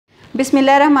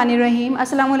Bismillahirrahmanirrahim.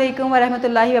 Assalamu alaikum wa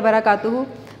rahmatullahi wa barakatuhu.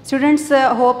 Students,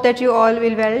 hope that you all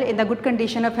will well in the good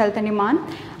condition of health and iman.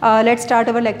 Let's start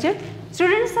our lecture.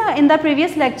 Students, in the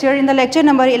previous lecture, in the lecture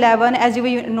number 11, as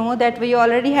you know that we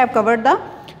already have covered the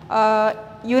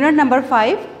unit number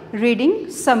 5, reading,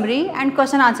 summary and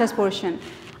question answers portion.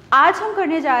 आज हम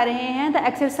करने जा रहे हैं the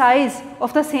exercise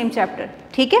of the same chapter.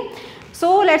 ठीक है? So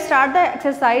let's start the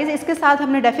exercise. इसके साथ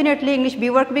हमने डेफिनेटली इंग्लिश बी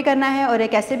वर्क भी करना है और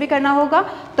एक ऐसे भी करना होगा,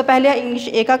 तो पहले इंग्लिश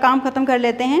ए का काम खत्म कर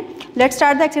लेते हैं. लेट्स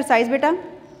स्टार्ट द एक्सरसाइज बेटा.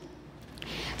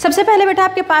 सबसे पहले बेटा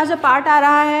आपके पास जो पार्ट आ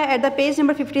रहा है at the page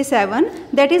number 57,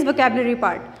 that is vocabulary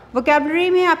part. Vocabulary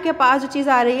में आपके पास जो चीज़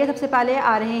आ रही है, सबसे पहले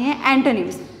आ रहे हैं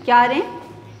एंटोनिम्स. क्या आ रहे हैं?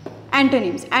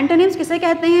 एंटोनिम्स. एंटोनिम्स किसे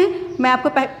कहते हैं मैं आपको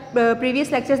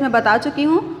प्रीवियस लेक्चर्स में बता चुकी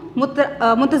हूँ.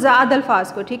 मुतज़ाद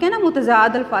अल्फाज को, ठीक है ना.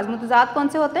 मुतज़ाद अल्फाज, मुतज़ाद कौन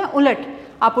से होते हैं? उलट.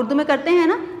 आप उर्दू में करते हैं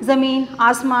ना, ज़मीन,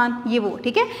 आसमान, ये वो,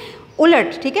 ठीक है.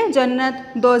 उलट, ठीक है.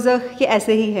 जन्नत, दोज़ख, ये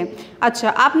ऐसे ही है. अच्छा,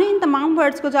 आपने इन तमाम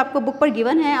वर्ड्स को जो आपको बुक पर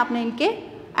गिवन है, आपने इनके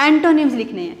एंटोनिम्स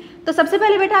लिखने हैं. तो सबसे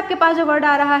पहले बेटा आपके पास जो वर्ड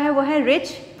आ रहा है वो है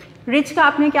रिच. रिच का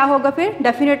आपने क्या होगा फिर?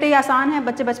 डेफिनेटली आसान है,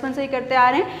 बच्चे बचपन से ही करते आ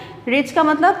रहे हैं. रिच का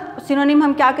मतलब सिनोनिम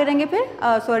हम क्या करेंगे फिर?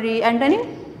 सॉरी, एंटोनिम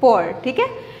पोअर, ठीक है.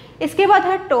 इसके बाद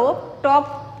है टॉप.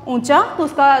 टॉप ऊंचा, तो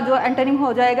उसका जो एंटोनिम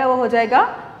हो जाएगा वो हो जाएगा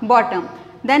बॉटम.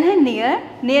 देन है नियर.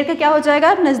 नियर का क्या हो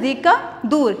जाएगा? नज़दीक का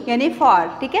दूर, यानी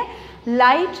फार, ठीक है.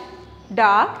 Light,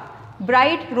 dark.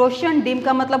 ब्राइट, रोशन. डिम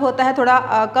का मतलब होता है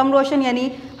थोड़ा कम रोशन,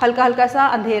 यानी हल्का हल्का सा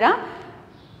अंधेरा.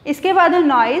 इसके बाद है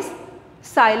नॉइज़,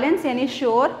 साइलेंस यानी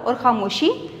शोर और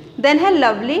खामोशी. देन है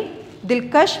लवली,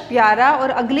 दिलकश, प्यारा. और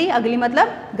अगली, अगली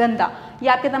मतलब गंदा. ये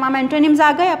आपके तमाम एंटोनिम्स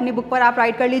आ गए, अपनी बुक पर आप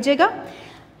राइट कर लीजिएगा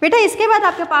बेटा. इसके बाद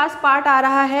आपके पास पार्ट आ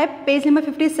रहा है पेज नंबर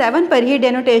 57 पर ही,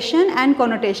 डेनोटेशन एंड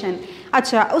कोनोटेशन.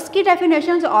 अच्छा, उसकी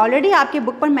डेफिनेशंस ऑलरेडी आपकी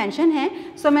बुक पर मेंशन है,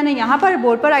 सो मैंने यहाँ पर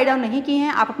बोर्ड पर राइट डाउन नहीं की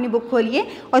हैं. आप अपनी बुक खोलिए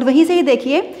और वहीं से ही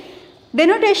देखिए.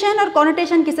 डेनोटेशन और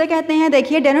कोनोटेशन किसे कहते हैं?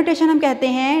 देखिए, डेनोटेशन हम कहते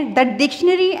हैं the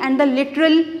dictionary and the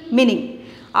literal meaning.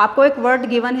 आपको एक वर्ड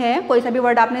गिवन है, कोई सा भी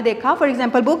वर्ड आपने देखा, फॉर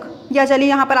एग्जाम्पल बुक, या चलिए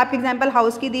यहाँ पर आपकी एग्जाम्पल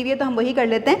हाउस की दी हुई है तो हम वही कर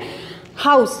लेते हैं.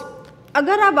 हाउस.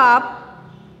 अगर अब आप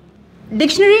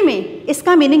डिक्शनरी में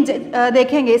इसका मीनिंग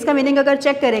देखेंगे, इसका मीनिंग अगर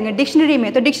चेक करेंगे डिक्शनरी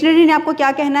में, तो डिक्शनरी ने आपको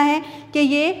क्या कहना है कि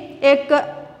ये एक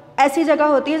ऐसी जगह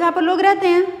होती है जहाँ पर लोग रहते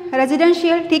हैं,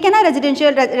 रेजिडेंशियल, ठीक है ना.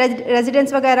 रेजिडेंशियल,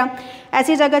 रेजिडेंस वगैरह,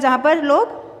 ऐसी जगह जहाँ पर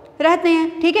लोग रहते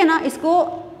हैं, ठीक है ना. इसको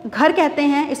घर कहते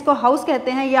हैं, इसको हाउस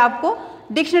कहते हैं. ये आपको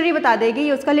डिक्शनरी बता देगी,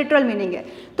 ये उसका लिटरल मीनिंग है.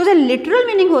 तो जो लिटरल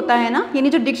मीनिंग होता है ना, यानी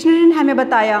जो डिक्शनरी ने हमें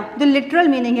बताया, जो लिटरल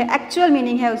मीनिंग है, एक्चुअल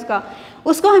मीनिंग है उसका,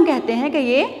 उसको हम कहते हैं कि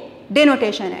ये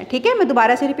डेनोटेशन है, ठीक है. मैं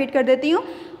दोबारा से रिपीट कर देती हूँ.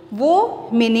 वो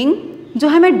मीनिंग जो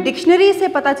हमें डिक्शनरी से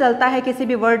पता चलता है किसी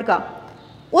भी वर्ड का,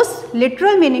 उस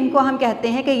लिटरल मीनिंग को हम कहते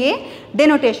हैं कि ये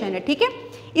डेनोटेशन है, ठीक है.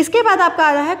 इसके बाद आपका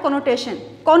आ रहा है कोनोटेशन.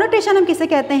 कोनोटेशन हम किसे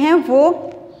कहते हैं?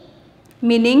 वो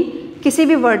मीनिंग किसी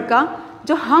भी वर्ड का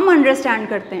जो हम अंडरस्टैंड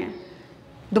करते हैं.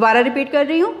 दोबारा रिपीट कर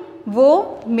रही हूँ,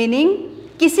 वो मीनिंग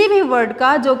किसी भी वर्ड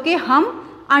का जो कि हम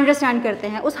अंडरस्टैंड करते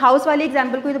हैं. उस हाउस वाली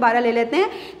एग्जाम्पल को दोबारा ले लेते हैं.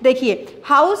 देखिए,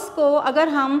 हाउस को अगर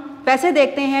हम वैसे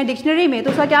देखते हैं डिक्शनरी में, तो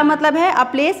उसका क्या मतलब है? A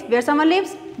place where someone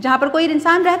lives, जहाँ पर कोई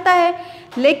इंसान रहता है.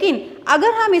 लेकिन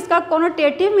अगर हम इसका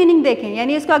कोनोटेटिव मीनिंग देखें,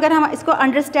 यानी इसको अगर हम इसको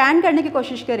अंडरस्टैंड करने की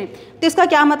कोशिश करें, तो इसका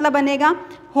क्या मतलब बनेगा?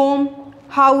 होम,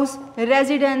 हाउस,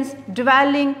 रेजिडेंस,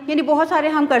 ड्वेलिंग, यानी बहुत सारे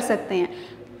हम कर सकते हैं.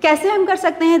 कैसे हम कर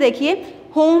सकते हैं? देखिए,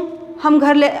 होम, हम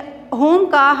घर होम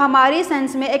का हमारे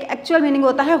सेंस में एक एक्चुअल मीनिंग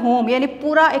होता है होम, यानी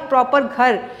पूरा एक प्रॉपर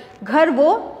घर. घर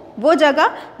वो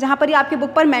जगह जहाँ पर ये आपकी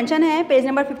बुक पर मेंशन है, पेज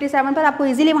नंबर 57 पर, आपको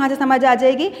इजीली वहाँ से समझ आ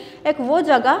जाएगी. एक वो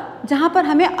जगह जहाँ पर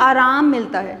हमें आराम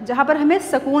मिलता है, जहाँ पर हमें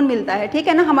सुकून मिलता है, ठीक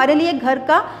है ना. हमारे लिए घर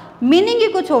का मीनिंग ही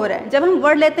कुछ और है. जब हम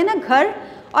वर्ड लेते हैं ना घर,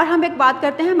 और हम एक बात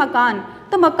करते हैं मकान,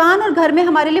 तो मकान और घर में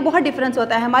हमारे लिए बहुत डिफरेंस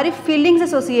होता है. हमारी फीलिंग्स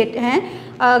एसोसिएट हैं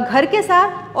घर के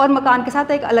साथ और मकान के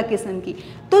साथ एक अलग किस्म की.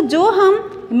 तो जो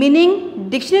हम मीनिंग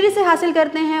डिक्शनरी से हासिल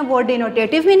करते हैं वो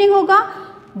डेनोटेटिव मीनिंग होगा.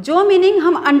 जो मीनिंग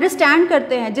हम अंडरस्टैंड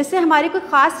करते हैं, जिससे हमारी कोई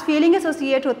ख़ास फीलिंग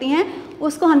एसोसिएट होती हैं,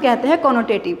 उसको हम कहते हैं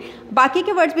कोनोटेटिव. बाकी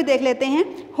के वर्ड्स भी देख लेते हैं.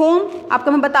 होम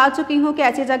आपको मैं बता चुकी हूँ कि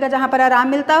ऐसी जगह जहाँ पर आराम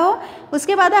मिलता हो.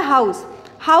 उसके बाद है हाउस.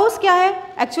 हाउस क्या है?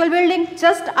 Actual building,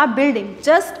 just a building,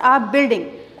 just a building.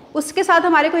 उसके साथ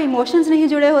हमारे कोई इमोशंस नहीं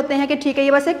जुड़े होते हैं कि ठीक है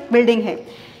ये बस एक बिल्डिंग है.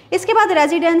 इसके बाद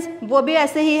रेजिडेंस, वो भी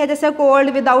ऐसे ही है जैसे कोल्ड,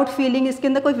 विदाउट फीलिंग. इसके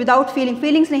अंदर कोई विदाउट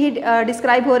फीलिंग्स नहीं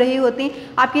डिस्क्राइब हो रही होती.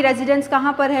 आपकी रेजिडेंस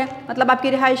कहाँ पर है, मतलब आपकी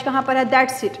रिहाइश कहाँ पर है,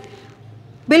 दैट्स इट.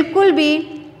 बिल्कुल भी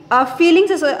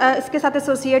फीलिंग्स इसके साथ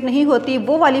एसोसिएट नहीं होती,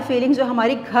 वो वाली फीलिंग्स जो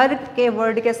हमारी घर के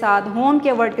वर्ड के साथ, होम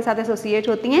के वर्ड के साथ एसोसिएट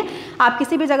होती हैं। आप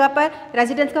किसी भी जगह पर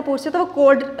रेजिडेंस का पूछते हो तो वो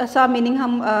कोल्ड सा मीनिंग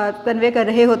हम कन्वे कर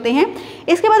रहे होते हैं।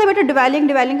 इसके बाद बेटा डिवेलिंग,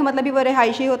 डिवेलिंग का मतलब भी वो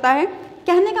रिहायशी होता है।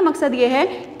 कहने का मकसद ये है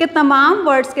कि तमाम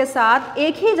वर्ड्स के साथ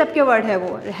एक ही जबकि वर्ड है,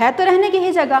 वो है तो रहने की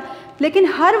ही जगह, लेकिन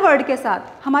हर वर्ड के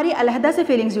साथ हमारी अलहदा से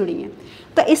फीलिंग्स जुड़ी हैं।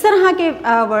 तो इस तरह के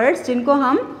वर्ड्स जिनको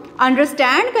हम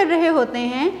अंडरस्टैंड कर रहे होते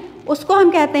हैं उसको हम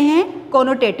कहते हैं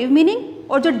कोनोटेटिव मीनिंग,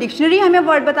 और जो डिक्शनरी हमें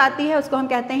वर्ड बताती है उसको हम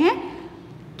कहते हैं,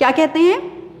 क्या कहते हैं,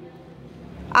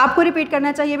 आपको रिपीट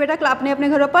करना चाहिए बेटा अपने अपने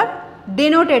घरों पर,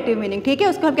 डिनोटेटिव मीनिंग। ठीक है,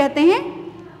 उसको हम कहते हैं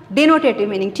डिनोटेटिव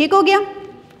मीनिंग। ठीक हो गया।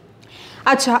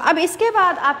 अच्छा, अब इसके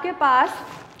बाद आपके पास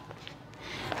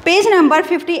पेज नंबर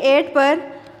 58 पर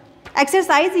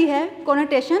एक्सरसाइज ही है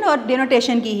कोनोटेशन और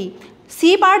डिनोटेशन की ही।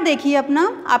 सी पार्ट देखिए अपना,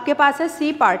 आपके पास है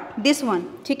सी पार्ट, दिस वन,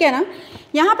 ठीक है ना।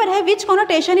 यहाँ पर है विच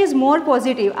कोनोटेशन इज़ मोर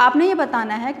पॉजिटिव। आपने ये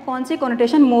बताना है कि कौन सी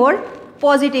कोनोटेशन मोर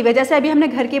पॉजिटिव है। जैसे अभी हमने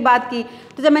घर की बात की,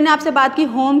 तो जब मैंने आपसे बात की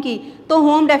होम की, तो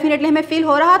होम डेफिनेटली हमें फील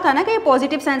हो रहा था ना कि ये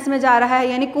पॉजिटिव सेंस में जा रहा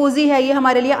है, यानी कोजी है, ये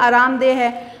हमारे लिए आरामदेह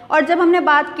है। और जब हमने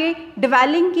बात की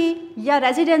डिवेलिंग की या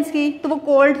रेजिडेंस की, तो वो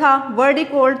कोल्ड था, वर्ड ही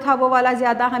कोल्ड था, वो वाला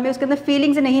ज़्यादा, हमें उसके अंदर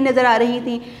फीलिंग्स नहीं नज़र आ रही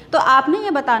थी। तो आपने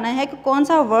ये बताना है कि कौन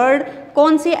सा वर्ड,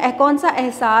 कौन सा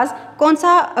एहसास, कौन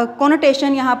सा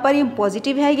कोनोटेशन यहाँ पर ये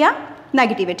पॉजिटिव है या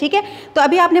नेगेटिव है। ठीक है, तो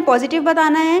अभी आपने पॉजिटिव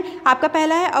बताना है। आपका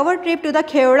पहला है our trip to the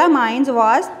Khewra mines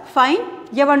was fine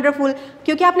या वंडरफुल।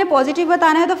 क्योंकि आपने पॉजिटिव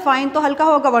बताना है तो फाइन तो हल्का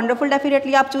होगा, वंडरफुल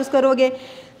डेफिनेटली आप चूज़ करोगे।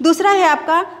 दूसरा है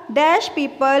आपका dash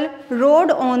people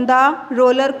road on the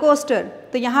roller coaster,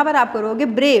 तो यहाँ पर आप करोगे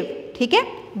ब्रेव। ठीक है,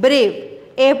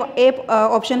 ब्रेव ए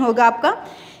ऑप्शन होगा आपका।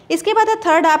 इसके बाद है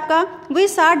थर्ड आपका we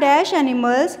saw dash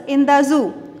animals in the zoo,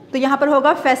 तो यहाँ पर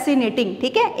होगा फैसिनेटिंग।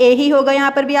 ठीक है, ए ही होगा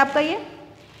यहाँ पर भी आपका, ये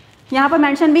यहाँ पर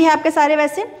मेंशन भी है आपके सारे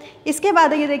वैसे। इसके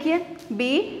बाद ये देखिए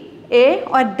बी ए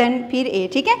और देन फिर ए।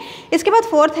 ठीक है, इसके बाद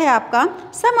फोर्थ है आपका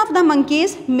सम of the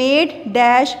monkeys made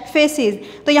dash faces,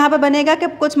 तो यहाँ पर बनेगा कि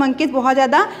कुछ मंकीज बहुत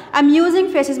ज़्यादा अम्यूजिंग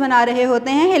फेसेस बना रहे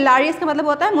होते हैं। हिलारियस का मतलब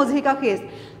होता है मुज़हिक का फेस।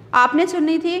 आपने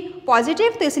चुनी थी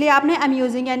पॉजिटिव, तो इसलिए आपने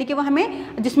अम्यूजिंग यानी कि वो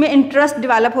हमें जिसमें इंटरेस्ट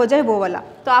डेवलप हो जाए वो वाला,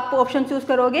 तो आप ऑप्शन चूज़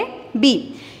करोगे बी।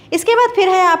 इसके बाद फिर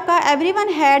है आपका everyone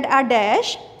had a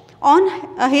dash on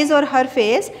his और हर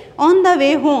face on the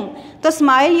way home, तो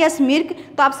स्माइल या स्मिर्क,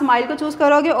 तो आप स्माइल को चूज़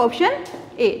करोगे ऑप्शन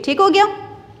ए। ठीक हो गया,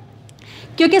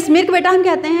 क्योंकि स्मिर्क बेटा हम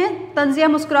कहते हैं तंजिया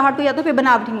मुस्कुराहट को या तो फिर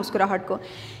बनावटी मुस्कुराहट को।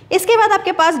 इसके बाद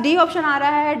आपके पास डी ऑप्शन आ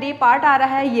रहा है, डी पार्ट आ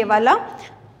रहा है ये वाला,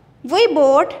 we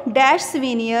boat dash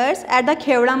स्वीनियर्स at the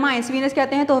Khewra mines, स्वीनियर्स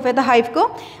कहते हैं तोहफे तहाइफ को,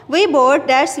 we boat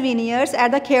dash स्वीनियर्स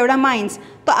at the Khewra mines,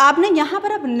 तो आपने यहाँ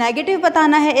पर अब नेगेटिव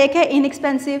बताना है। एक है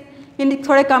इनएक्सपेंसिव यानी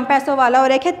थोड़े कम पैसों वाला,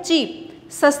 और एक है चीप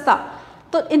सस्ता,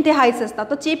 तो इंतहाई सस्ता।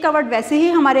 तो चीप का वर्ड वैसे ही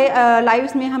हमारे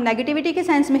लाइव्स में हम नेगेटिविटी के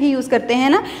सेंस में ही यूज़ करते हैं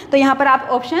ना, तो यहाँ पर आप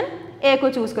ऑप्शन ए को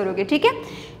चूज़ करोगे। ठीक है,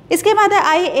 इसके बाद है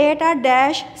आई एट अ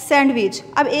डैश सैंडविच।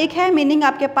 अब एक है मीनिंग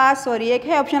आपके पास, एक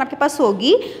है ऑप्शन आपके पास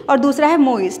सोगी और दूसरा है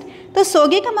मोइस्ट। तो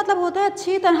सोगी का मतलब होता है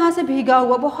अच्छी तरह से भीगा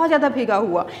हुआ, बहुत ज़्यादा भीगा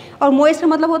हुआ, और मोइस्ट का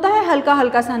मतलब होता है हल्का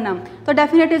हल्का सा नम। तो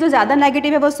डेफिनेटली जो ज़्यादा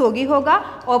नेगेटिव है वो सोगी होगा,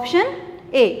 ऑप्शन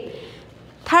ए।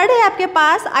 थर्ड है आपके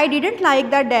पास I didn't like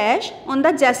the dash on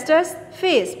the gestures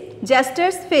face,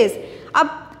 gestures face. अब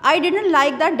I didn't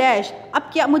like the dash, अब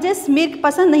क्या मुझे स्मिर्क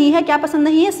पसंद नहीं है, क्या पसंद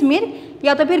नहीं है, स्मिर्क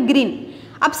या तो फिर ग्रीन।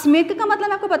 अब स्मिर्क का मतलब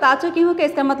मैं आपको बता चुकी हूँ कि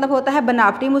इसका मतलब होता है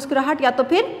बनावटी मुस्कुराहट या तो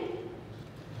फिर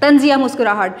तंजिया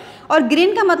मुस्कुराहट, और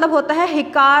ग्रीन का मतलब होता है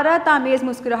हिकारत आमेज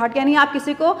मुस्कुराहट, यानी आप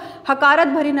किसी को हकारत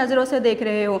भरी नज़रों से देख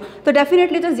रहे हो। तो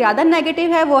डेफिनेटली जो ज़्यादा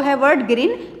नेगेटिव है वो है वर्ड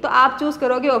ग्रीन, तो आप चूज़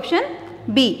करोगे ऑप्शन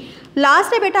बी।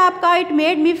 लास्ट है बेटा आपका it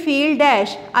made me feel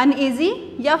dash uneasy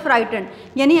या फ्राइटन,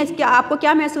 यानी आपको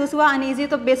क्या महसूस हुआ। अनईजी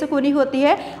तो बेसुकूनी होती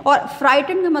है, और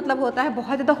फ्राइटन का मतलब होता है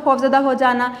बहुत ज़्यादा खौफजदा हो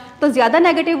जाना, तो ज़्यादा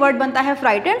नेगेटिव वर्ड बनता है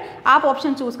फ्राइटन, आप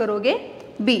ऑप्शन चूज़ करोगे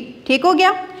बी। ठीक हो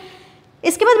गया।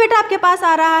 इसके बाद बेटा आपके पास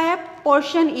आ रहा है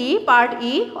पोर्शन ई, पार्ट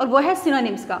ई, और वो है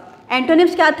सिनोनिम्स का।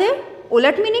 एंटोनिम्स क्या थे,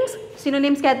 उलट मीनिंग्स,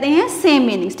 सिनोनिम्स कहते हैं सेम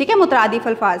मीनिंग्स। ठीक है, मुतरादिफ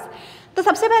अल्फाज। तो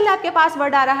सबसे पहले आपके पास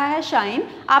वर्ड आ रहा है शाइन,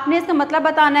 आपने इसका मतलब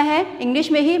बताना है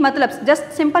इंग्लिश में ही, मतलब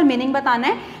जस्ट सिंपल मीनिंग बताना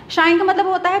है। शाइन का मतलब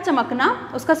होता है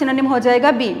चमकना, उसका सिनोनिम हो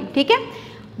जाएगा बीम। ठीक है,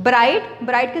 ब्राइट,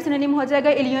 ब्राइट का सिनोनिम हो जाएगा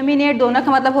इल्यूमिनेट, दोनों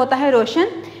का मतलब होता है रोशन।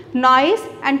 नॉइस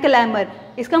एंड क्लैमर,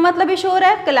 इसका मतलब भी शोर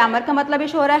है, क्लैमर का मतलब भी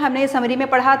शोर है, हमने ये समरी में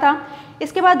पढ़ा था।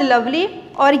 इसके बाद लवली,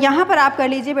 और यहाँ पर आप कर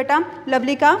लीजिए बेटा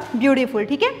लवली का ब्यूटीफुल।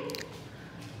 ठीक है,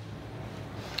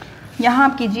 यहाँ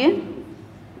आप कीजिए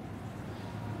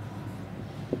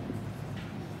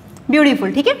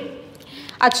ब्यूटीफुल। ठीक है,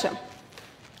 अच्छा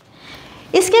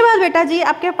इसके बाद बेटा जी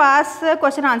आपके पास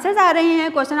क्वेश्चन आंसर्स आ रहे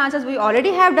हैं। Question answers we already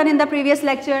have done in the previous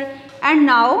lecture. And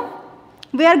now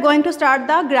we are going to start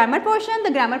the grammar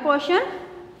portion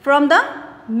from the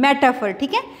metaphor.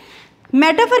 ठीक है,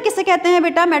 मेटाफर किसे कहते हैं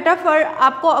बेटा? मेटाफर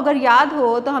आपको अगर याद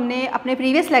हो तो हमने अपने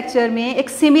प्रीवियस लेक्चर में एक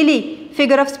simile,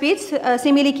 figure of speech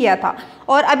simile किया था,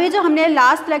 और अभी जो हमने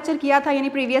लास्ट लेक्चर किया था यानी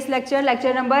प्रीवियस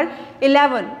लेक्चर नंबर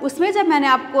 11, उसमें जब मैंने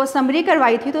आपको समरी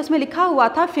करवाई थी तो उसमें लिखा हुआ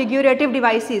था फिग्यूरेटिव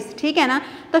डिवाइसेस। ठीक है ना,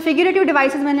 तो फिग्यूरेटिव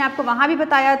डिवाइसेस मैंने आपको वहाँ भी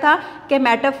बताया था कि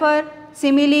मेटाफर,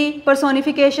 सिमिली,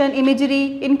 पर्सोनिफिकेशन, इमेजरी,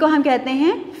 इनको हम कहते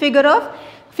हैं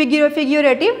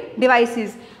फिग्यूरेटिव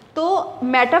डिवाइसेस। तो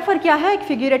मेटाफर क्या है? एक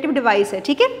फिग्यूरेटिव डिवाइस है।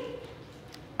 ठीक है,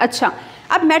 अच्छा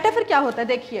अब मेटाफर क्या होता है?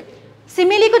 देखिए,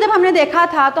 सिमिली को जब हमने देखा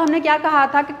था तो हमने क्या कहा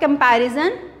था कि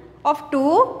comparison of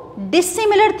to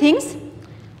dissimilar things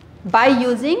by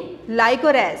using like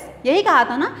और एज, यही कहा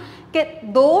था ना कि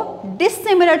दो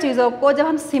डिसिमिलर चीज़ों को जब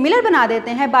हम सिमिलर बना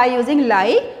देते हैं बाय यूजिंग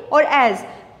लाइक और एज,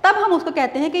 तब हम उसको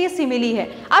कहते हैं कि ये सिमिली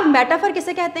है। अब मेटाफर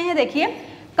किसे कहते हैं? देखिए,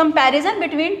 comparison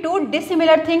between two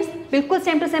dissimilar things, बिल्कुल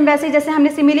सेम टू सेम वैसे जैसे हमने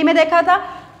सिमिली में देखा था,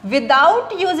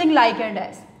 without using like and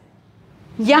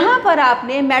as. यहाँ पर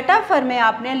आपने मेटाफर में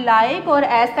आपने लाइक और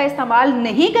एज का इस्तेमाल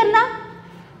नहीं करना,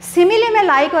 सिमिली में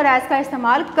लाइक और एज का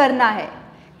इस्तेमाल करना है।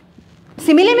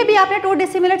 सिमिली में भी आपने टू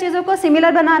डिसिमिलर चीज़ों को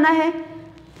सिमिलर बनाना है,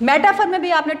 मेटाफर में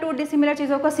भी आपने टू डिसिमिलर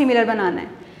चीज़ों को सिमिलर बनाना है,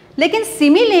 लेकिन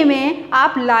सिमिली में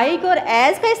आप लाइक और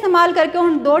एज का इस्तेमाल करके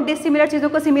उन दो डिसिमिलर चीज़ों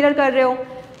को सिमिलर कर रहे हो,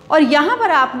 और यहाँ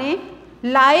पर आपने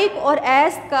लाइक और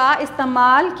एज का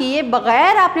इस्तेमाल किए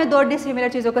बगैर आपने दो डिसिमिलर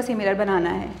चीज़ों को सिमिलर बनाना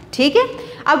है। ठीक है,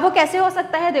 अब वो कैसे हो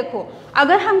सकता है? देखो,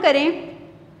 अगर हम करें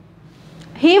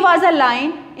he was a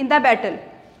line in the battle,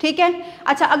 ठीक है,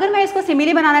 अच्छा अगर मैं इसको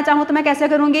सिमिली बनाना चाहूँ तो मैं कैसे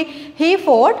करूँगी? ही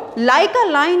fort like a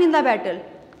line in the battle,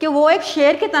 कि वो एक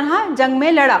शेर की तरह जंग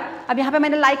में लड़ा। अब यहाँ पे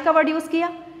मैंने लाइक का वर्ड यूज़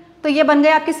किया तो ये बन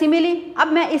गया आपकी सिमिली।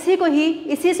 अब मैं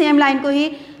इसी सेम लाइन को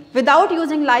ही विदाउट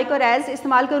यूजिंग लाइक और एज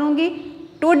इस्तेमाल करूँगी,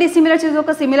 टू डिसिमिलर चीज़ों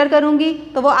को सिमिलर करूँगी,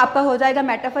 तो वो आपका हो जाएगा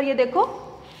मेटाफर। ये देखो,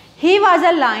 he was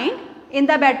a line in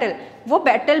the battle, वो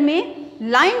बैटल में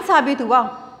लाइन साबित हुआ,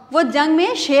 वो जंग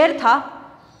में शेर था।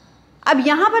 अब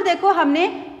यहाँ पर देखो, हमने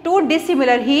टू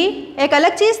डिसिमिलर, ही एक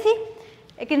अलग चीज़ थी,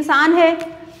 एक इंसान है,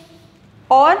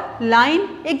 और लाइन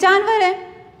एक जानवर है,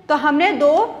 तो हमने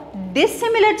दो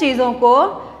डिसिमिलर चीज़ों को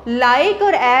लाइक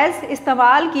और एज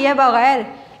इस्तेमाल किए बगैर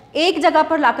एक जगह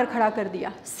पर लाकर खड़ा कर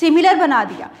दिया, सिमिलर बना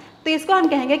दिया, तो इसको हम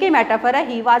कहेंगे कि मेटाफर है।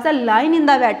 He was a line in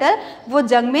the battle, वो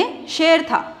जंग में शेर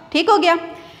था। ठीक हो गया।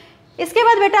 इसके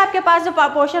बाद बेटा आपके पास जो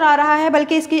पोर्शन आ रहा है,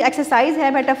 बल्कि इसकी एक्सरसाइज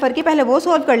है मेटाफर की, पहले वो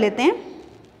सॉल्व कर लेते हैं।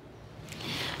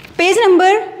 पेज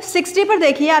नंबर 60 पर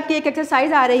देखिए, आपकी एक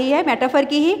एक्सरसाइज आ रही है मेटाफर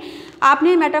की ही।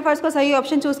 आपने मेटाफर्स को सही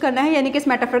ऑप्शन चूज करना है, यानी कि इस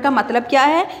मेटाफर का मतलब क्या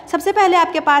है। सबसे पहले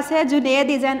आपके पास है Junaid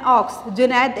is an ox,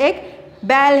 Junaid एक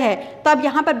बैल है। तो अब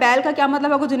यहाँ पर बैल का क्या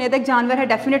मतलब होगा? जुनैद एक जानवर है,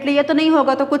 डेफिनेटली ये तो नहीं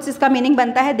होगा, तो कुछ इसका मीनिंग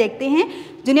बनता है, देखते हैं।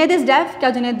 जुनैद इज डेफ, क्या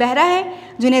जुनैद बहरा है?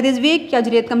 जुनैद इज वीक, क्या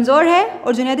जुनैद कमज़ोर है?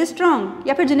 और जुनैद इज स्ट्रॉन्ग,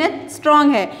 या फिर जुनैद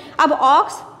स्ट्रॉन्ग है। अब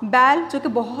ऑक्स, बैल जो कि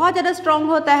बहुत ज़्यादा स्ट्रॉन्ग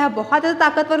होता है, बहुत ज़्यादा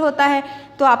ताकतवर होता है,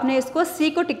 तो आपने इसको सी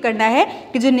को टिक करना है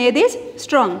कि जुनैद इज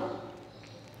स्ट्रॉन्ग।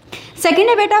 सेकेंड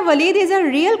है बेटा, Waleed is a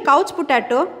real couch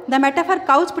potato. The metaphor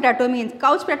couch potato means,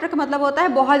 couch potato का मतलब होता है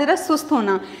बहुत ज़्यादा सुस्त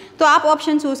होना, तो आप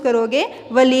ऑप्शन चूज करोगे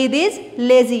वलीद इज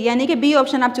लेजी, यानी कि बी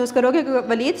ऑप्शन आप चूज करोगे क्योंकि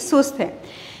वलीद सुस्त है।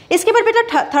 इसके बाद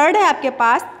बेटा थर्ड है आपके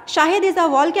पास, Shahid is a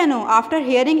volcano after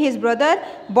hearing his brother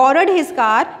board his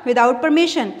car without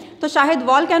permission. तो शाहिद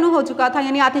वॉल्केनो हो चुका था,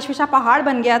 यानी आतिशफिशा पहाड़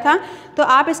बन गया था, तो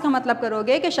आप इसका मतलब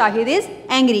करोगे कि Shahid is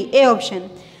angry, A option.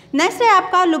 Next है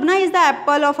आपका, Lubna is the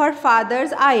Apple of her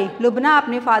father's आई। लुबना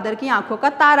अपने फादर की आंखों का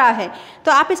तारा है,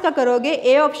 तो आप इसका करोगे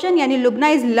ए ऑप्शन, यानी Lubna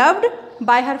is loved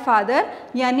by her father,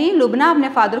 यानी लुबना अपने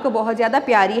फादर को बहुत ज़्यादा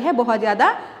प्यारी है, बहुत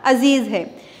ज़्यादा अजीज़ है।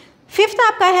 फिफ्थ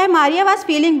आपका है, Maria was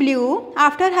feeling blue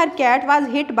after her cat was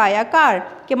hit by a car,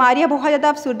 कि मारिया बहुत ज़्यादा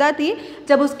अफसुर्दा थी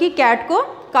जब उसकी कैट को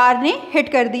कार ने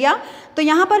हिट कर दिया। तो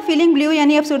यहाँ पर फीलिंग ब्लू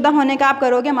यानी अफसुर्दा होने का आप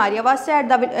करोगे Maria was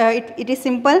sad, it is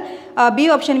simple, B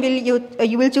option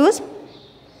you will choose.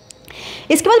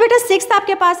 इसके बाद बेटा सिक्स्थ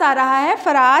आपके पास आ रहा है,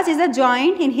 Faraz is a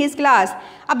joint in his class.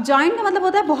 अब जॉइंट का मतलब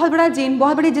होता है बहुत बड़ा जिन,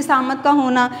 बहुत बड़ी जिसामत का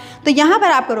होना, तो यहाँ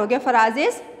पर आप करोगे फराज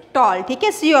इज़ टॉल, ठीक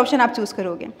है, सी ऑप्शन आप चूज़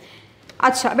करोगे।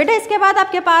 अच्छा बेटा इसके बाद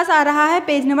आपके पास आ रहा है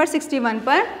पेज नंबर 61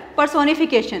 पर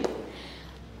पर्सोनिफिकेशन।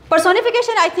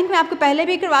 पर्सोनिफिकेशन आई थिंक मैं आपको पहले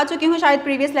भी करवा चुकी हूँ शायद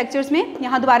प्रीवियस लेक्चर्स में,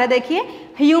 यहाँ दोबारा देखिए।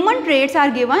 Human traits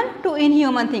are given to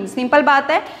inhuman things. Simple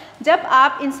बात है, जब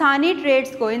आप इंसानी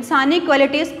ट्रेड्स को, इंसानी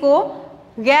क्वालिटीज़ को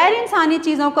गैर इंसानी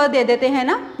चीज़ों को दे देते हैं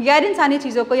ना, गैर इंसानी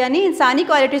चीज़ों को यानी इंसानी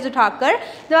क्वालिटीज़ उठाकर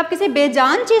जब आप किसी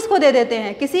बेजान चीज़ को दे देते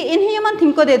हैं, किसी इनह्यूमन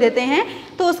थिंग को दे देते हैं,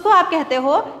 तो उसको आप कहते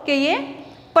हो कि ये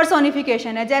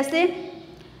पर्सोनिफिकेशन है। जैसे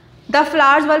द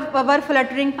फ्लावर्स वर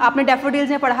फ्लटरिंग, आपने डैफोडिल्स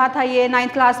में पढ़ा था ये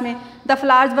 9th क्लास में। द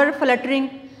फ्लावर्स वर फ्लटरिंग,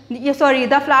 ये sorry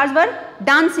the flowers were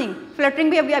dancing,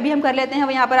 fluttering भी अभी हम कर लेते हैं,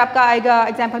 वो यहाँ पर आपका आएगा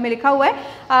एग्जाम्पल में लिखा हुआ है।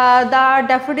 The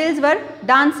daffodils were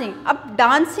dancing. अब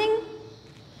डांसिंग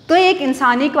तो एक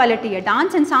इंसानी क्वालिटी है,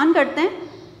 डांस इंसान करते हैं,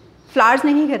 फ्लावर्स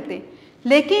नहीं करते।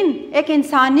 लेकिन एक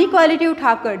इंसानी क्वालिटी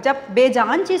उठाकर जब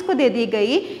बेजान चीज़ को दे दी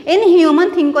गई, इन ह्यूमन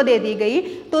थिंग को दे दी गई,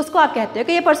 तो उसको आप कहते हो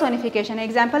कि ये पर्सोनिफिकेशन है।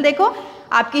 एग्जाम्पल देखो,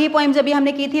 आपकी ही पोइम जब भी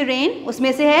हमने की थी रेन,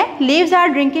 उसमें से है लीव्स आर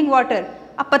ड्रिंकिंग वाटर।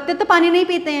 अब पत्ते तो पानी नहीं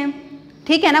पीते हैं,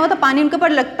 ठीक है ना, वो तो पानी उनके ऊपर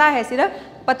लगता है सिर्फ,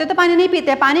 पत्ते तो पानी नहीं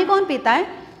पीते हैं। पानी कौन पीता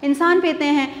है? इंसान पीते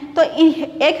हैं। तो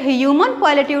एक ह्यूमन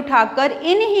क्वालिटी उठाकर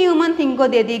इन ह्यूमन थिंग को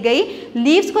दे दी गई,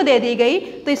 लीव्स को दे दी गई,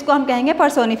 तो इसको हम कहेंगे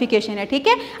पर्सोनिफिकेशन है, ठीक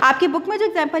है। आपकी बुक में जो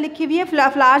एग्जांपल लिखी हुई है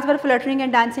flowers were fluttering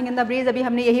and dancing in the breeze, अभी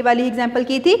हमने यही वाली एग्जांपल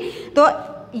की थी। तो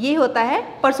ये होता है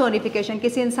पर्सोनिफिकेशन,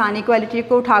 किसी इंसानी क्वालिटी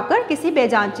को उठाकर किसी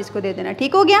बेजान चीज़ को दे देना,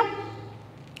 ठीक हो गया।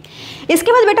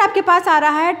 इसके बाद बेटा आपके पास आ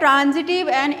रहा है transitive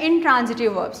and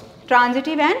intransitive verbs.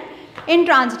 Transitive and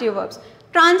intransitive verbs.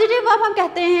 Transitive verb हम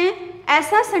कहते हैं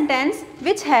ऐसा sentence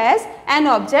which has an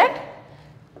object,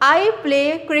 I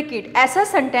play cricket. ऐसा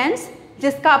सेंटेंस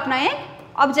जिसका अपना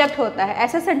एक ऑब्जेक्ट होता है,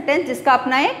 ऐसा सेंटेंस जिसका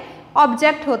अपना एक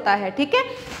ऑब्जेक्ट होता है, ठीक है।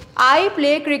 आई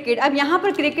प्ले क्रिकेट, अब यहाँ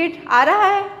पर क्रिकेट आ रहा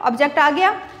है, ऑब्जेक्ट आ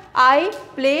गया, आई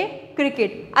प्ले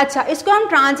क्रिकेट। अच्छा, इसको हम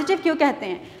ट्रांजिटिव क्यों कहते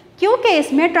हैं? क्योंकि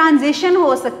इसमें ट्रांजिशन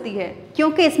हो सकती है,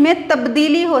 क्योंकि इसमें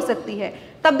तब्दीली हो सकती है।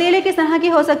 तब्दीली किस तरह की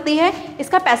हो सकती है?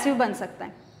 इसका पैसिव बन सकता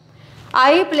है,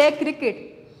 आई प्ले क्रिकेट,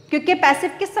 क्योंकि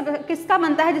पैसिव किसका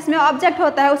बनता है? जिसमें ऑब्जेक्ट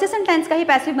होता है, उसी सेंटेंस का ही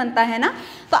पैसिव बनता है ना।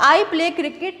 तो I play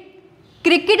cricket,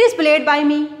 cricket is played by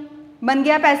मी, बन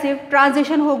गया पैसिव,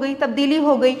 ट्रांजिशन हो गई, तब्दीली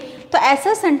हो गई। तो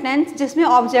ऐसा सेंटेंस जिसमें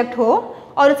ऑब्जेक्ट हो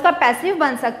और उसका पैसिव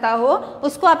बन सकता हो,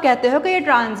 उसको आप कहते हो कि ये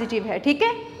ट्रांजिटिव है, ठीक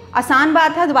है। आसान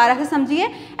बात है, दोबारा से समझिए।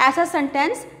 ऐसा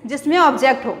सेंटेंस जिसमें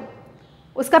ऑब्जेक्ट हो,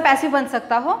 उसका पैसिव बन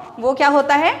सकता हो, वो क्या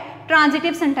होता है?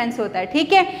 ट्रांजिटिव सेंटेंस होता है,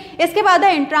 ठीक है। इसके बाद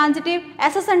है इंट्रांजिटिव,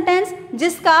 ऐसा सेंटेंस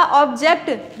जिसका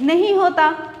ऑब्जेक्ट नहीं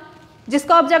होता।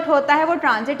 जिसका ऑब्जेक्ट होता है वो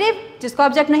ट्रांजिटिव, जिसका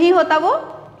ऑब्जेक्ट नहीं होता वो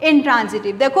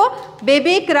इंट्रांजिटिव। देखो,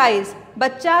 बेबी क्राइज,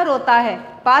 बच्चा रोता है,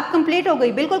 बात कंप्लीट हो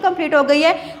गई, बिल्कुल कंप्लीट हो गई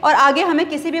है। और आगे हमें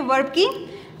किसी भी वर्ब की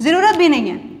ज़रूरत भी नहीं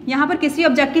है, यहाँ पर किसी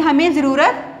ऑब्जेक्ट की हमें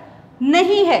ज़रूरत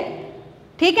नहीं है,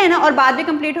 ठीक है ना, और बात भी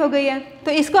कंप्लीट हो गई है।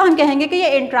 तो इसको हम कहेंगे कि ये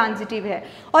इंट्रांजिटिव है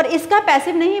और इसका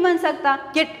पैसिव नहीं बन सकता।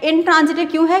 ये इंट्रांजिटिव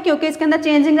क्यों है? क्योंकि इसके अंदर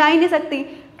चेंजिंग आ ही नहीं सकती,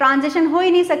 ट्रांजिशन हो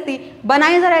ही नहीं सकती।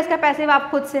 बनाइए ज़रा इसका पैसिव आप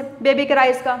खुद से, बेबी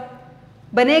क्राइज का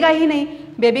बनेगा ही नहीं,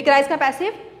 बेबी क्राइज का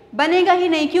पैसिव बनेगा ही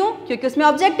नहीं। क्यों? क्योंकि उसमें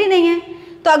ऑब्जेक्ट ही नहीं है।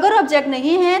 तो अगर ऑब्जेक्ट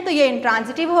नहीं है तो ये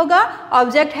इंट्रांजिटिव होगा,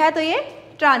 ऑब्जेक्ट है तो ये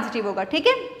ट्रांजिटिव होगा, ठीक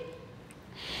है।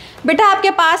 बेटा आपके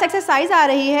पास एक्सरसाइज आ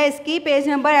रही है, इसकी पेज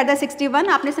नंबर एट द 61।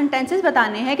 आपने सेंटेंसेस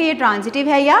बताने हैं कि ये ट्रांजिटिव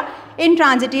है या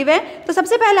इनट्रांजिटिव है। तो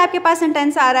सबसे पहले आपके पास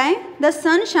सेंटेंस आ रहा है, the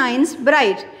sun shines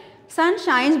bright. Sun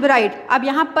shines bright. अब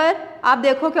यहाँ पर आप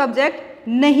देखो कि ऑब्जेक्ट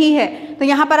नहीं है, तो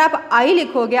यहाँ पर आप आई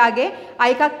लिखोगे आगे।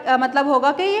 आई का मतलब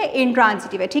होगा कि ये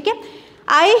इनट्रांजिटिव है, ठीक है।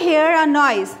 आई हेयर अ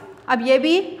नॉइज़। अब ये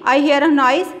भी आई हेयर अ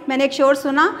नॉइज़, मैंने एक शोर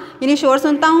सुना, यानी शोर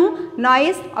सुनता हूँ,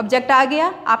 नॉइज़ ऑब्जेक्ट आ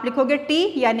गया, आप लिखोगे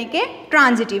टी, यानी कि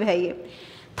ट्रांजिटिव है ये।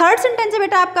 थर्ड सेंटेंस है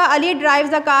बेटा आपका, Ali drives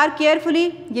the car carefully,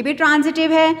 ये भी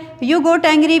ट्रांजिटिव है। You go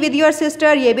टेंगरी with your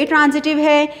sister, ये भी ट्रांजिटिव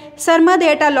है। Sarmad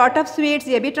at a lot of sweets,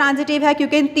 ये भी ट्रांजिटिव है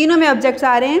क्योंकि इन तीनों में ऑब्जेक्ट्स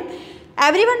आ रहे हैं।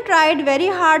 Everyone tried very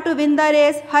hard to win the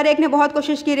race, हर एक ने बहुत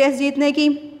कोशिश की रेस जीतने की,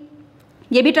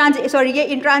 ये भी ये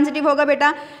इंट्रांजिटिव होगा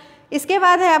बेटा। इसके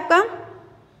बाद है आपका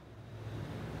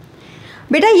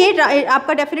बेटा ये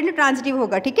आपका डेफिनेटली ट्रांजिटिव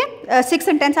होगा, ठीक है। 6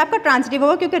 सेंटेंस आपका ट्रांजिटिव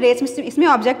होगा क्योंकि रेस में इसमें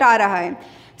ऑब्जेक्ट आ रहा है।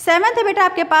 7th है बेटा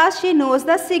आपके पास, she knows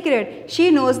the secret. She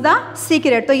knows the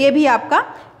secret, तो ये भी आपका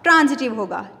ट्रांजिटिव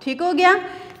होगा, ठीक हो गया।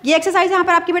 ये एक्सरसाइज यहाँ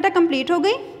पर आपकी बेटा कंप्लीट हो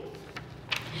गई।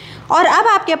 और अब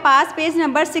आपके पास पेज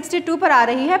नंबर 62 पर आ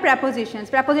रही है प्रेपोजिशंस।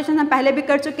 प्रेपोजिशंस हम पहले भी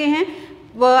कर चुके हैं,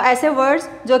 वो ऐसे वर्ड्स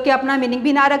जो कि अपना मीनिंग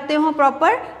भी ना रखते हों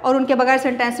प्रॉपर और उनके बगैर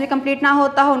सेंटेंस भी कंप्लीट ना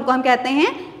होता हो, उनको हम कहते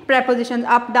हैं प्रेपोजिशंस।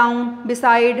 अप, डाउन,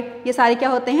 बिसाइड, ये सारे क्या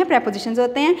होते हैं? प्रेपोजिशंस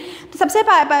होते हैं। तो सबसे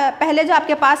पहले जो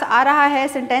आपके पास आ रहा है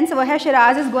सेंटेंस वो है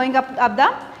Siraj is going up the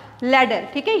ladder,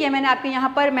 ठीक है। ये मैंने आपके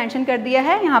यहाँ पर मेंशन कर दिया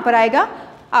है, यहाँ पर आएगा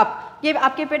अप। ये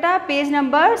आपके बेटा पेज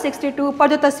नंबर 62 पर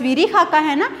जो तस्वीरी खाका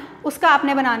है ना, उसका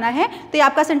आपने बनाना है। तो ये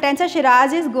आपका सेंटेंस है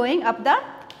Siraj is going up the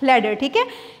ladder, ठीक है।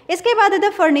 इसके बाद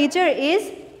the furniture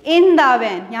is in the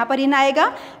van, यहाँ पर इन आएगा।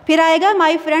 फिर आएगा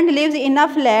my friend lives in a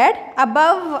flat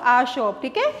above our shop,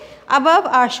 ठीक है, above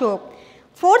our shop.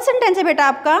 4th sentence है बेटा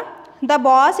आपका, the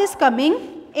boss is coming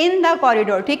in the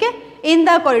corridor, ठीक है। In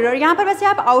the corridor. यहाँ पर वैसे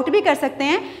आप आउट भी कर सकते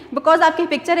हैं, बिकॉज आपकी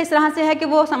पिक्चर इस तरह से है कि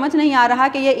वो समझ नहीं आ रहा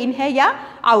कि ये इन है या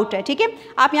आउट है, ठीक है।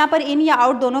 आप यहाँ पर इन या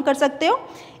आउट दोनों कर सकते हो।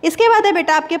 इसके बाद है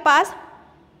बेटा आपके पास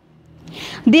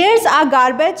there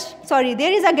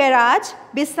is a garage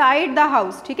beside the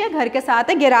house, ठीक है, घर के साथ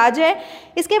है, गैराज है।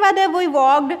 इसके बाद है we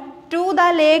walked to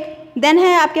the lake. Then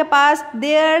है आपके पास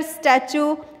there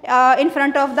statue in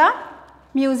front of the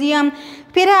museum.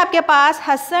 फिर है आपके पास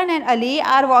Hasan and Ali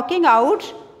are walking out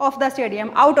of the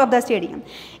stadium.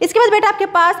 इसके बाद बेटा आपके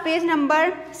पास पेज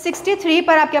नंबर 63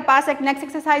 पर आपके पास एक नेक्स्ट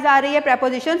एक्सरसाइज आ रही है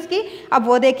प्रेपोजिशंस की। अब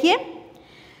वो देखिए,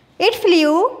 it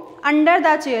flu under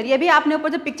the chair, ये भी आपने ऊपर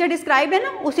जो पिक्चर डिस्क्राइब है ना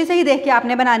उसी से ही देख के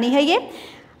आपने बनानी है ये।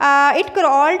 It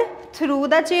crawled through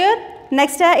the chair.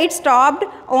 Next है it stopped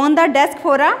on the desk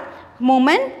for a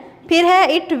moment. फिर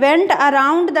है it went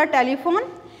around the telephone.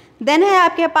 Then है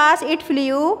आपके पास it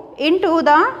flu in to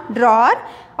the drawer.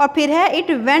 और फिर है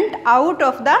it went out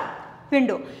of the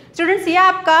window. Students, ये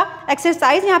आपका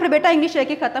एक्सरसाइज यहाँ पर बेटा इंग्लिश ए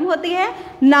की खत्म होती है।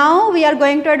 Now we are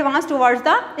going to advance towards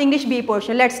the English B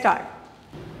portion. Let's start.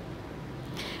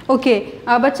 Okay,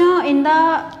 बच्चों, in the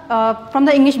from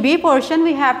the English B portion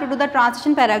we have to do the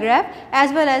transition paragraph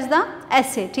as well as the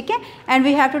essay, ठीक है, and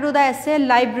we have to do the essay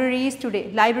libraries today.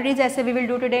 Libraries essay we will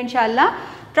do today inshallah.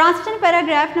 Transition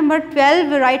paragraph number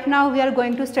 12 right now we are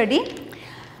going to study.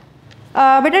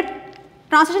 बेटा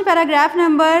translation paragraph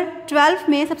number 12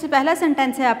 में सबसे पहला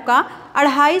sentence है आपका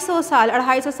 250 साल।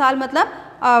 250 साल मतलब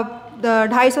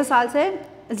 250 साल से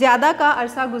ज़्यादा का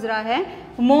अरसा गुजरा है।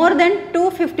 मोर देन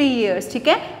 250 ईयर्स, ठीक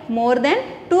है, मोर देन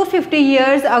 250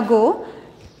 ईयर्स अगो।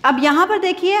 अब यहाँ पर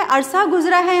देखिए अरसा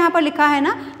गुजरा है यहाँ पर लिखा है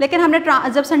ना, लेकिन हमने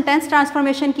जब सेंटेंस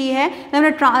ट्रांसफॉर्मेशन की है,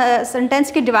 हमने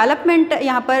सेंटेंस की डेवलपमेंट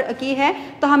यहाँ पर की है,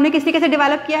 तो हमने किस तरीके से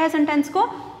डेवलप किया है सेंटेंस को,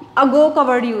 अगो का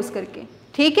वर्ड यूज़ करके,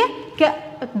 ठीक है, क्या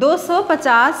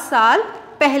 250 साल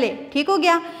पहले, ठीक हो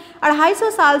गया। 250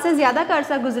 साल से ज़्यादा का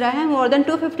अरसा गुजरा है, more than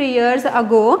 250 years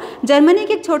ago. Germany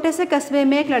के एक छोटे से कस्बे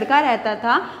में एक लड़का रहता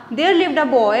था। There lived a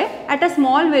boy at a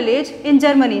small village in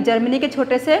Germany. Germany के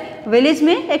छोटे से विलेज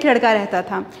में एक लड़का रहता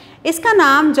था। इसका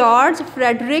नाम जॉर्ज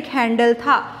फ्रेडरिक हैंडल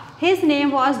था। His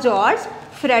name was George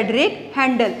Frederick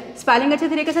handle. Spelling अच्छे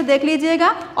तरीके से देख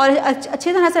लीजिएगा और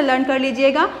अच्छी तरह से लर्न कर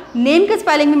लीजिएगा। नेम के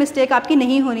स्पेलिंग में मिस्टेक आपकी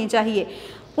नहीं होनी चाहिए।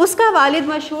 उसका वालिद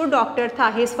मशहूर डॉक्टर था।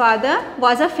 His father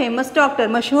was a famous doctor,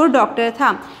 मशहूर डॉक्टर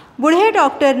था। बूढ़े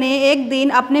डॉक्टर ने एक दिन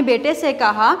अपने बेटे से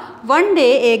कहा, वन डे,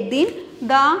 एक दिन,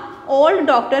 द ओल्ड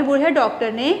डॉक्टर, बूढ़े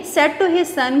डॉक्टर ने, सेड टू हिज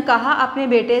सन, कहा अपने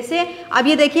बेटे से। अब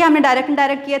ये देखिए हमने डायरेक्ट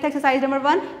इनडायरेक्ट किया था एक्सरसाइज नंबर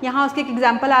 1, यहाँ उसकी एक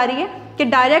एग्जाम्पल आ रही है कि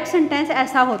डायरेक्ट सेंटेंस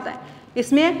ऐसा होता है।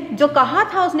 इसमें जो कहा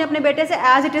था उसने अपने बेटे से,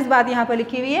 एज इट इज़ बात यहाँ पर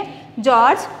लिखी हुई है।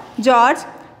 जॉर्ज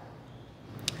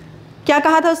क्या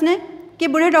कहा था उसने कि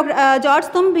बूढ़े डॉक्टर, जॉर्ज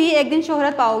तुम भी एक दिन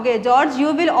शोहरत पाओगे। George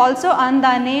you will also earn the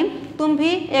name, तुम भी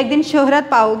एक दिन शोहरत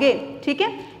पाओगे, ठीक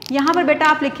है। यहाँ पर बेटा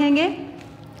आप लिखेंगे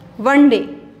वन डे,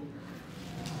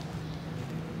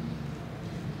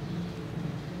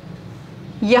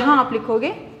 यहाँ आप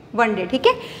लिखोगे वन डे, ठीक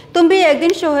है। तुम भी एक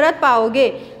दिन शोहरत पाओगे,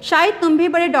 शायद तुम भी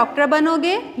बड़े डॉक्टर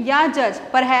बनोगे या जज,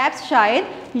 परहैप्स शायद,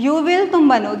 यू विल तुम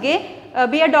बनोगे,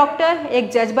 बी अ डॉक्टर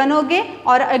एक जज बनोगे,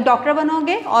 और एक डॉक्टर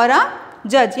बनोगे और अ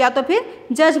जज, या तो फिर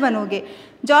जज बनोगे।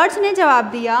 जॉर्ज ने जवाब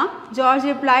दिया, जॉर्ज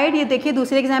रिप्लाइड, ये देखिए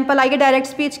दूसरी एग्जाम्पल आई है डायरेक्ट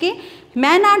स्पीच की,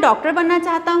 मैं ना डॉक्टर बनना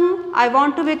चाहता हूँ, I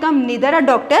want to become neither a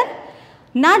doctor,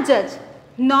 ना जज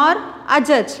नॉर अ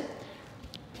जज,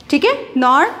 ठीक है,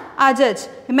 नॉर अ जज।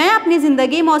 मैं अपनी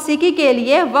ज़िंदगी मौसीकी के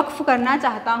लिए वक्फ करना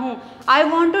चाहता हूँ, I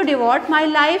want to devote my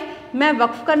life, मैं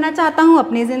वक्फ करना चाहता हूँ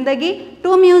अपनी ज़िंदगी,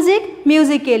 टू म्यूज़िक,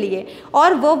 म्यूज़िक के लिए।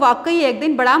 और वो वाकई एक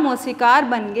दिन बड़ा मौसीकार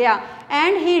बन गया,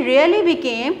 एंड ही रियली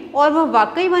बिकेम, और वह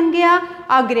वाकई बन गया,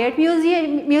 अ ग्रेट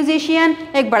म्यूजिशियन,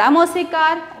 एक बड़ा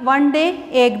मौसीकार, वन डे,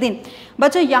 एक दिन।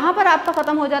 बच्चों यहाँ पर आपका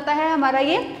ख़त्म हो जाता है हमारा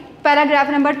ये paragraph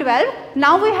number 12।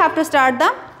 Now we have to start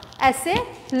the essay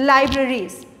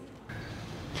libraries.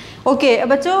 Okay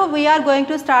बच्चों, we are going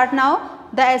to start now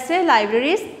the essay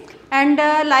libraries and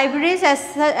libraries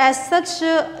as such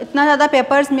इतना ज़्यादा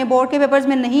पेपर्स में, बोर्ड के पेपर्स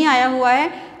में नहीं आया हुआ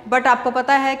है, बट आपको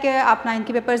पता है कि आप 9th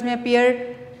के पेपर्स में अपीयर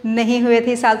नहीं हुए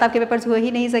थे, इस साल तो आपके पेपर्स हो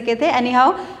ही नहीं सके थे। एनी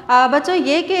हाउ बच्चों,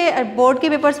 ये कि बोर्ड के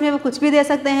पेपर्स में वो कुछ भी दे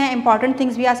सकते हैं, इंपॉर्टेंट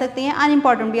थिंग्स भी आ सकती हैं,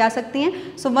 अनइम्पॉर्टेंट भी आ सकती हैं,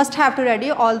 सो must have to ready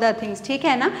all the things, ठीक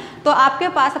है ना। तो आपके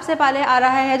पास सबसे पहले आ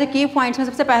रहा है जो की पॉइंट्स में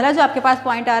सबसे पहला जो आपके पास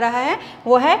पॉइंट आ रहा है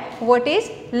वो है व्हाट इज़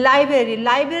लाइब्रेरी।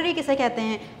 लाइब्रेरी किसे कहते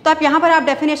हैं? तो आप यहाँ पर आप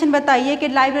डेफिनेशन बताइए कि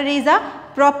library is a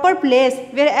proper place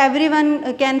where everyone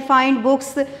can find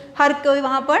books, हर कोई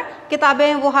वहाँ पर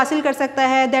किताबें वो हासिल कर सकता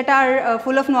है, that are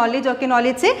full of knowledge, जो कि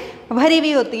नॉलेज से भरी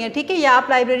हुई होती हैं, ठीक है। या आप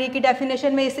लाइब्रेरी की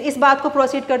डेफिनेशन में इस बात को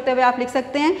प्रोसीड करते हुए आप लिख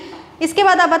सकते हैं, इसके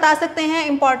बाद आप बता सकते हैं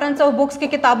इंपॉर्टेंस ऑफ बुक्स की,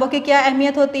 किताबों की क्या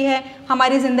अहमियत होती है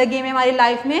हमारी ज़िंदगी में, हमारी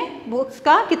लाइफ में बुक्स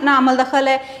का कितना अमल दखल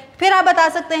है। फिर आप बता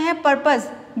सकते हैं purpose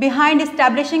behind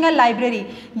establishing a library,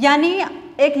 यानी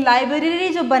एक लाइब्रेरी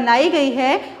जो बनाई गई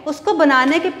है उसको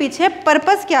बनाने के पीछे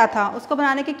पर्पस क्या था, उसको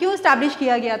बनाने के क्यों इस्टेब्लिश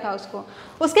किया गया था उसको।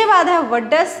 उसके बाद है what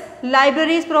does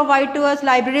libraries provide to us,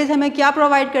 libraries हमें क्या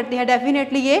प्रोवाइड करती है।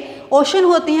 डेफिनेटली ये ओशन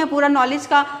होती हैं पूरा नॉलेज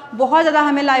का, बहुत ज़्यादा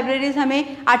हमें लाइब्रेरीज हमें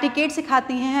एटिकेट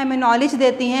सिखाती हैं, हमें नॉलेज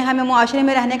देती हैं, हमें मुआशरे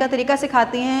में रहने का तरीका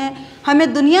सिखाती हैं,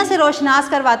 हमें दुनिया से रोशनास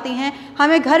करवाती हैं,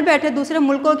 हमें घर बैठे दूसरे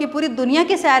मुल्कों की पूरी दुनिया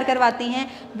की सैर करवाती हैं,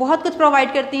 बहुत कुछ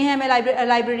प्रोवाइड करती हैं हमें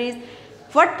libraries.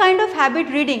 What kind of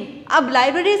habit reading, अब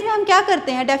लाइब्रेरीज़ में हम क्या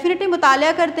करते हैं, डेफिनेटली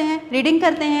मुतालिया करते हैं, रीडिंग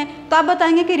करते हैं, तो आप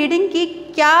बताएंगे कि रीडिंग की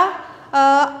क्या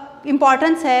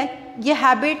इम्पॉर्टेंस है, ये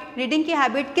हैबिट, रीडिंग की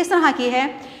हैबिट किस तरह की है।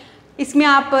 इसमें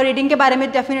आप रीडिंग के बारे में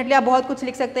डेफिनेटली आप बहुत कुछ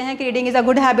लिख सकते हैं कि reading is a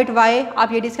good habit, Y,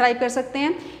 आप ये डिस्क्राइब कर सकते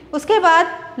हैं। उसके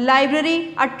बाद library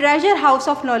a treasure house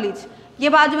of knowledge, ये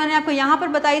बात जो मैंने आपको यहाँ पर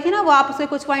बताई थी ना, वो आप उसके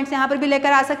कुछ पॉइंट्स यहाँ पर भी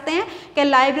लेकर आ सकते हैं कि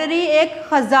लाइब्रेरी एक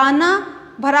ख़जाना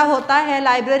भरा होता है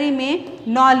लाइब्रेरी में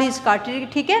नॉलेज का,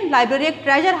 ठीक है, लाइब्रेरी एक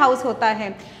ट्रेजर हाउस होता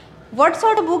है। What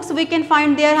sort of books we can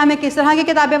find there, हमें किस तरह की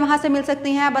किताबें वहाँ से मिल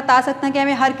सकती हैं। बता सकते हैं कि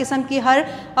हमें हर किस्म की, हर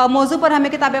मौजू पर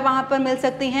हमें किताबें वहाँ पर मिल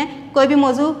सकती हैं, कोई भी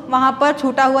मौजू वहाँ पर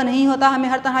छूटा हुआ नहीं होता, हमें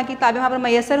हर तरह की किताबें वहाँ पर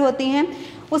मैसर होती हैं।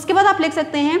 उसके बाद आप लिख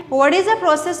सकते हैं what is the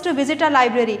process to visit a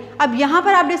library, अब यहाँ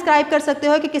पर आप डिस्क्राइब कर सकते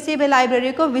हो कि किसी भी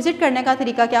लाइब्रेरी को विजिट करने का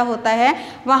तरीका क्या होता है।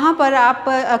 वहाँ पर आप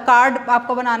कार्ड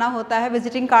आपको बनाना होता है,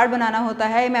 विजिटिंग कार्ड बनाना होता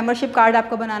है, मेंबरशिप कार्ड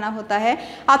आपको बनाना होता है।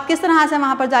 आप किस तरह से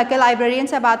वहाँ पर जाकर लाइब्रेरियन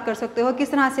से बात कर सकते हो,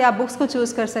 किस तरह से आप बुक्स को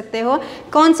चूज़ कर सकते हो,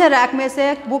 कौन से रैक में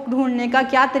से बुक ढूंढने का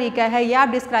क्या तरीका है, ये आप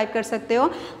डिस्क्राइब कर सकते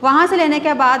हो। वहाँ से लेने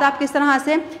के बाद आप किस तरह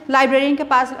से लाइब्रेरियन के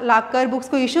पास लाकर बुक्स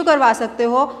को इशू करवा सकते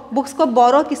हो, बुक्स को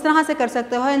बोरो किस तरह से कर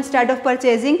सकते हो इंस्टेड ऑफ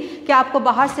परचेजिंग, कि आपको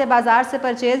बाहर से बाजार से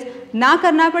परचेज ना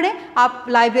करना पड़े, आप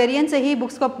लाइब्रेरियन से ही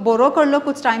बुक्स को बोरो कर लो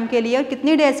कुछ टाइम के लिए, और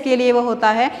कितनी डेज के लिए वो होता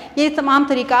है, ये तमाम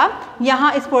तरीका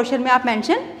यहाँ इस पोर्शन में आप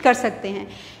मेंशन कर सकते हैं।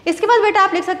 इसके बाद बेटा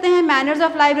आप लिख सकते हैं मैनर्स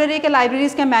ऑफ लाइब्रेरी, के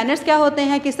लाइब्रेरीज़ के मैनर्स क्या होते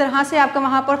हैं, किस तरह से आपका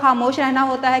वहाँ पर खामोश रहना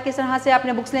होता है, किस तरह से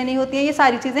आपने बुक्स लेनी होती है, ये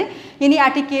सारी चीज़ें यानी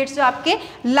एटिकेट्स जो आपके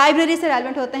लाइब्रेरी से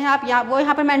रेलेवेंट होते हैं आप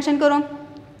यहाँ पर मेंशन करो।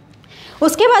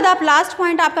 उसके बाद आप लास्ट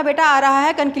पॉइंट आपका बेटा आ रहा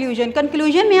है कंक्लूजन।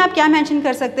 कंक्लूजन में आप क्या मेंशन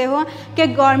कर सकते हो कि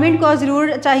गवर्नमेंट को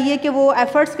ज़रूर चाहिए कि वो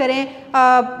एफ़र्ट्स करें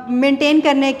मेंटेन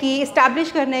करने की,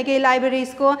 इस्टेब्लिश करने की लाइब्रेरीज़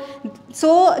को।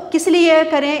 किस लिए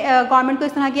करें गवर्नमेंट को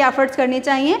इस तरह की एफ़र्ट्स करनी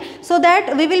चाहिए, so that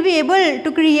we will be able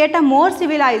to create a more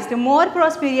civilised, more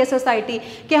prosperous society,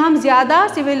 कि हम ज़्यादा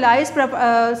सिविलाइज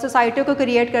सोसाइटी को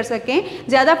क्रिएट कर सकें,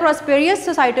 ज़्यादा प्रॉस्पेरियस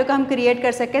सोसाइटी को हम क्रिएट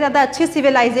कर सकें, ज़्यादा अच्छी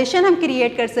सिविलाइजेशन हम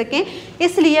क्रिएट कर सकें।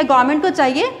 इसलिए गवर्नमेंट को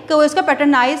चाहिए कि वो इसको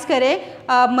पैटर्नाइज करे,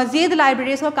 मज़ीद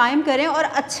लाइब्रेरीज़ को कायम करें और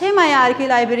अच्छे मयार की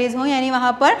लाइब्रेरीज़ हों, यानी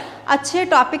वहाँ पर अच्छे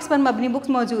टॉपिक्स पर मबनी बुक्स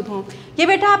मौजूद हों। ये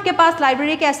बेटा आपके पास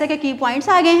लाइब्रेरी के ऐसे के की पॉइंट्स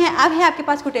आ गए हैं। अब है आपके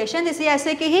पास कोटेशन, जैसे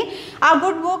ऐसे कि ही a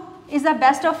good book is the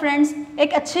best of friends,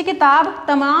 एक अच्छी किताब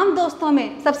तमाम दोस्तों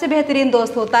में सबसे बेहतरीन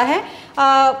दोस्त होता है।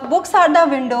 Books are the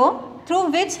window through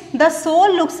which the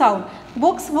soul looks out,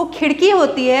 books वो खिड़की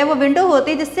होती है, वो विंडो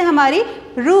होती है जिससे हमारी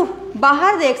रूह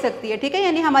बाहर देख सकती है, ठीक है,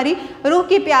 यानी हमारी रूह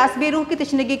की प्यास भी, रूह की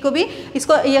तशनगी को भी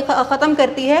इसको ये ख़त्म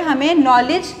करती है, हमें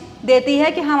नॉलेज देती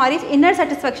है कि हमारी इनर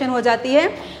सेटिस्फेक्शन हो जाती है।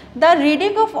 The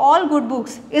reading of all good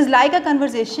books is like a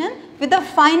conversation with the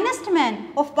finest man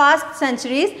of past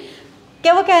centuries.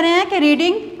 क्या वो कह रहे हैं कि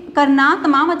रीडिंग करना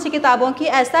तमाम अच्छी किताबों की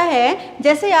ऐसा है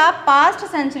जैसे आप पास्ट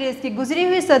सेंचुरीज़ की, गुजरी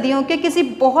हुई सदियों के किसी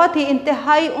बहुत ही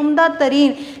इंतहाई उम्दा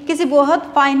तरीन, किसी बहुत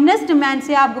फाइनेस्ट मैन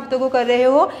से आप गुफ्तगू कर रहे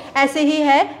हो, ऐसे ही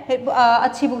है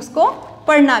अच्छी बुक्स को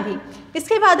पढ़ना भी।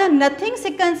 इसके बाद है nothing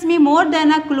सिकन्स me more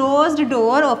than a closed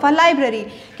door of a library,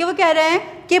 कि वो कह रहे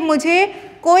हैं कि मुझे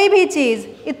कोई भी चीज़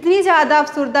इतनी ज़्यादा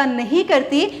अफसुर्दा नहीं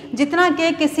करती जितना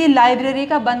कि किसी लाइब्रेरी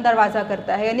का बंद दरवाज़ा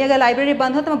करता है, यानी अगर लाइब्रेरी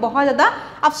बंद हो तो मैं बहुत ज़्यादा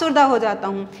अफसुर्दा हो जाता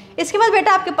हूँ। इसके बाद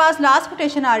बेटा आपके पास लास्ट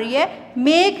कोटेशन आ रही है,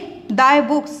 मेक दाई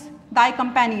बुक्स दाई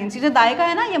कंपेनियंस। ये जो दाई का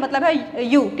है ना, ये मतलब है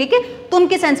यू, ठीक है, तुम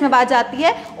की सेंस में बात जाती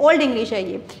है, ओल्ड इंग्लिश है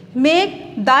ये।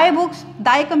 मेक दाई बुक्स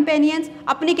दाई कंपेनियंस,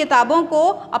 अपनी किताबों को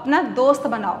अपना दोस्त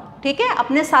बनाओ, ठीक है,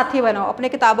 अपने साथी बनाओ, अपने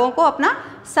किताबों को अपना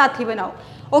साथी बनाओ।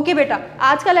 ओके बेटा,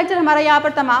 आज का लेक्चर हमारा यहाँ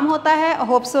पर तमाम होता है।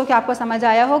 होप सो कि आपको समझ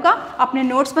आया होगा। अपने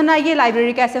नोट्स बनाइए,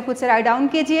 लाइब्रेरी कैसे खुद से राइट डाउन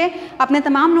कीजिए, अपने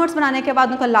तमाम नोट्स बनाने के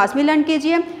बाद उनको लाजमी लर्न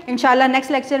कीजिए। इंशाल्लाह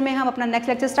नेक्स्ट लेक्चर में हम अपना नेक्स्ट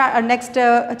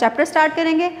चैप्टर स्टार्ट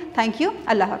करेंगे। थैंक यू,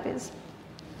 अल्लाह हाफिज़।